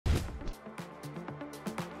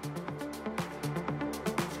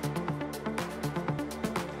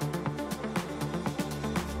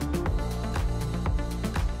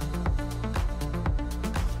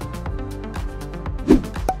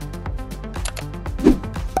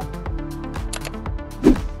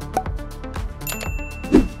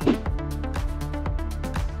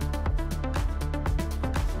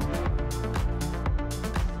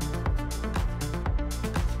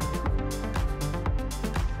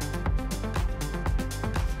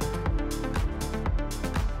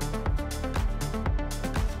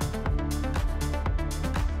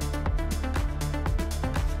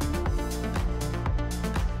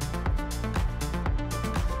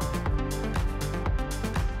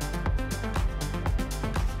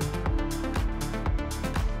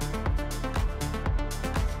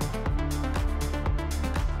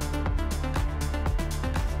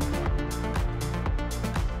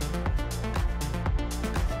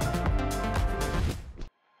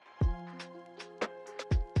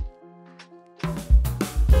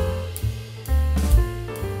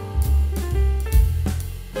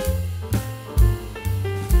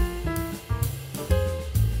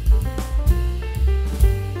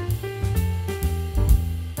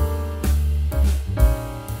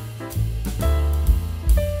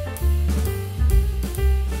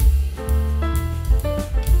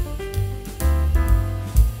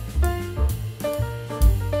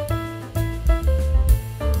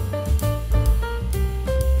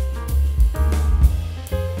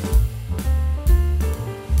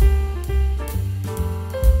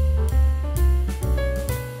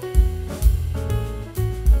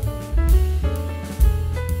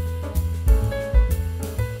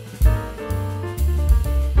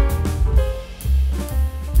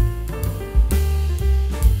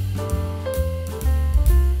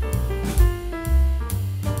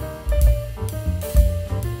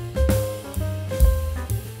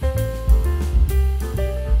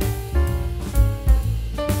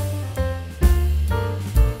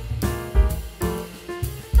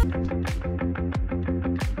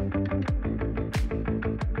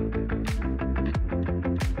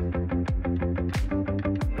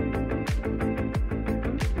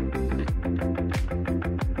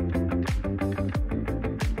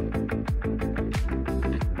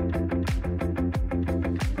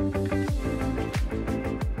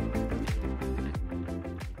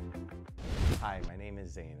Hi, my name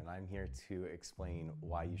is Zane, and I'm here to explain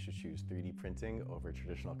why you should choose 3D printing over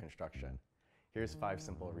traditional construction. Here's 5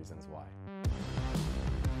 simple reasons why.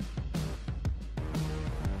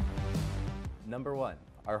 Number 1,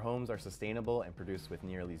 our homes are sustainable and produced with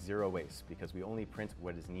nearly zero waste because we only print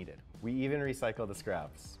what is needed. We even recycle the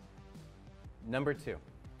scraps. Number 2,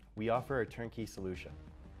 we offer a turnkey solution,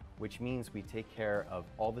 which means we take care of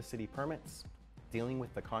all the city permits, dealing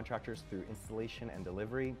with the contractors through installation and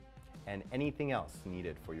delivery, and anything else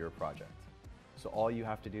needed for your project. So all you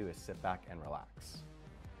have to do is sit back and relax.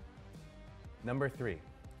 Number 3,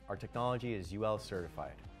 our technology is UL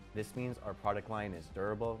certified. This means our product line is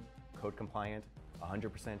durable, code compliant,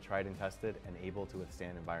 100% tried and tested, and able to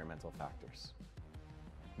withstand environmental factors.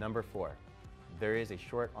 Number 4, there is a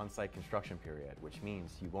short on-site construction period, which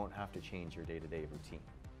means you won't have to change your day-to-day routine.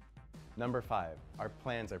 Number 5, our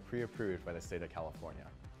plans are pre-approved by the state of California.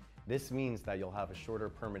 This means that you'll have a shorter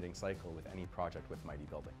permitting cycle with any project with Mighty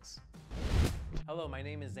Buildings. Hello, my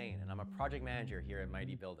name is Zane, and I'm a project manager here at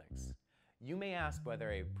Mighty Buildings. You may ask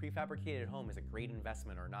whether a prefabricated home is a great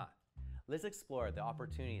investment or not. Let's explore the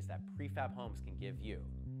opportunities that prefab homes can give you.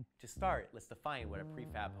 To start, let's define what a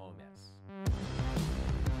prefab home is.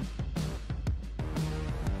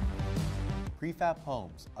 Prefab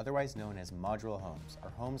homes, otherwise known as modular homes,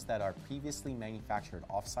 are homes that are previously manufactured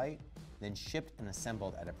off-site, then shipped and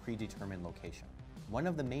assembled at a predetermined location. One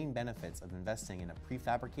of the main benefits of investing in a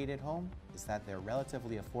prefabricated home is that they're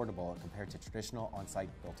relatively affordable compared to traditional on-site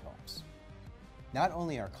built homes. Not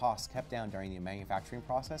only are costs kept down during the manufacturing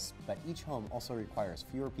process, but each home also requires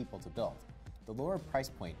fewer people to build. The lower price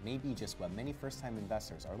point may be just what many first-time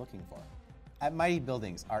investors are looking for. At Mighty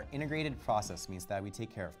Buildings, our integrated process means that we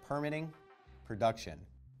take care of permitting, production,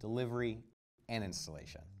 delivery, and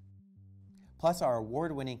installation. Plus, our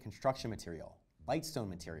award-winning construction material, Lightstone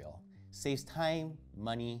material, saves time,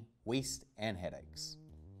 money, waste, and headaches.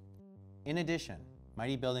 In addition,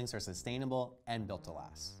 Mighty Buildings are sustainable and built to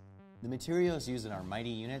last. The materials used in our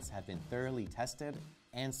Mighty units have been thoroughly tested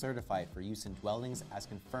and certified for use in dwellings as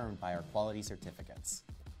confirmed by our quality certificates.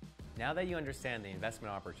 Now that you understand the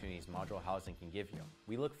investment opportunities modular housing can give you,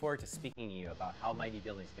 we look forward to speaking to you about how Mighty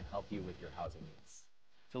Buildings can help you with your housing needs.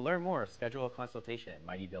 To learn more, schedule a consultation at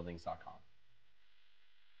mightybuildings.com.